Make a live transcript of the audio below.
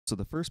So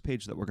the first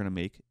page that we're going to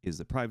make is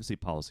the privacy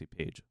policy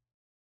page.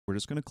 We're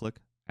just going to click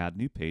Add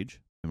New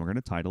Page, and we're going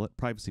to title it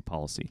Privacy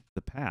Policy.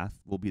 The path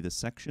will be the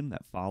section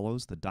that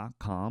follows the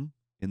 .com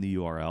in the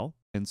URL,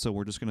 and so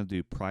we're just going to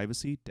do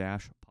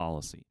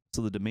privacy-policy.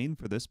 So the domain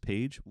for this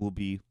page will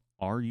be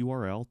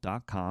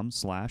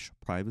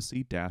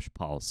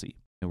rurl.com/privacy-policy,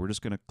 and we're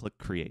just going to click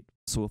Create.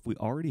 So if we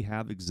already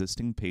have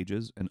existing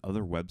pages and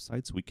other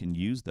websites, we can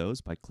use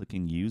those by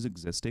clicking Use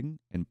Existing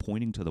and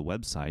pointing to the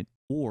website,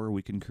 or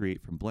we can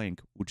create from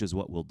blank, which is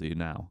what we'll do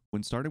now.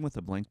 When starting with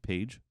a blank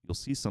page, you'll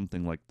see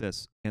something like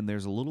this, and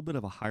there's a little bit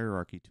of a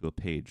hierarchy to a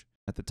page.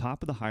 At the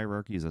top of the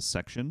hierarchy is a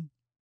section,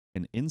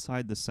 and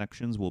inside the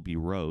sections will be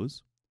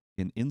rows,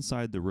 and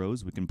inside the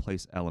rows we can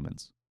place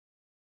elements.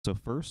 So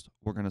first,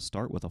 we're going to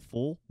start with a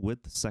full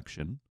width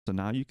section. So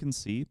now you can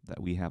see that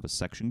we have a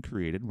section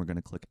created. We're going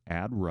to click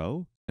Add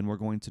Row, and we're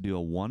going to do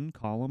a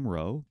 1-column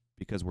row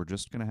because we're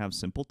just going to have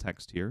simple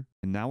text here.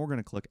 And now we're going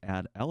to click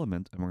Add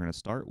Element, and we're going to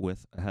start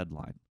with a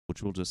headline,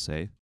 which will just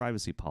say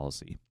Privacy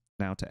Policy.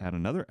 Now to add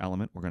another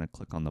element, we're going to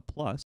click on the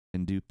plus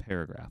and do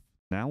Paragraph.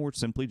 Now we're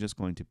simply just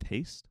going to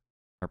paste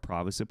our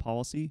privacy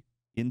policy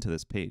into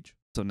this page.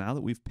 So now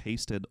that we've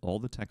pasted all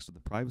the text of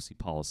the privacy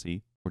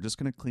policy, we're just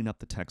going to clean up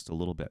the text a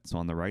little bit. So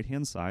on the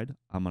right-hand side,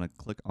 I'm going to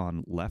click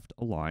on Left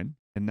Align,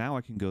 and now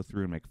I can go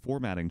through and make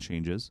formatting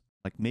changes,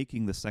 like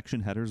making the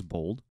section headers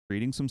bold,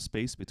 creating some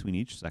space between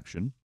each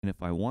section, and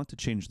if I want to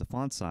change the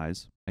font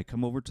size, I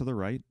come over to the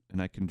right and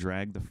I can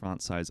drag the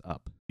font size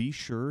up. Be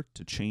sure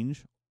to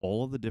change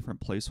all of the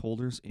different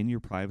placeholders in your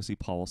privacy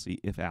policy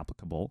if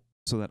applicable,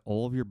 so that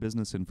all of your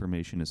business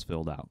information is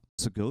filled out.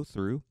 So go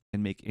through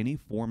and make any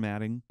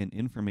formatting and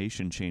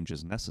information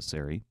changes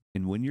necessary.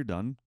 And when you're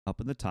done,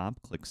 up in the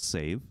top, click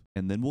Save,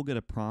 and then we'll get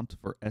a prompt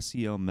for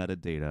SEO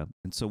metadata.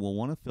 And so we'll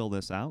want to fill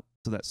this out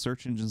so that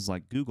search engines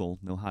like Google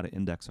know how to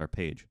index our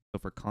page. So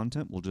for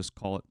content, we'll just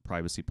call it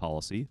Privacy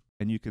Policy.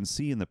 And you can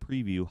see in the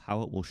preview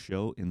how it will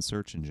show in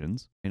search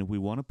engines. And if we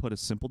want to put a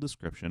simple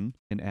description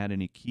and add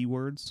any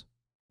keywords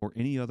or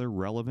any other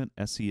relevant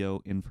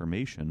SEO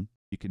information,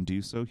 you can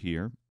do so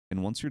here.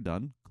 And once you're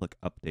done, click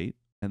Update,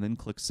 and then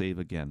click Save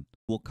again.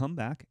 We'll come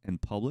back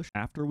and publish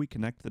after we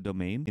connect the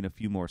domain in a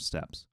few more steps.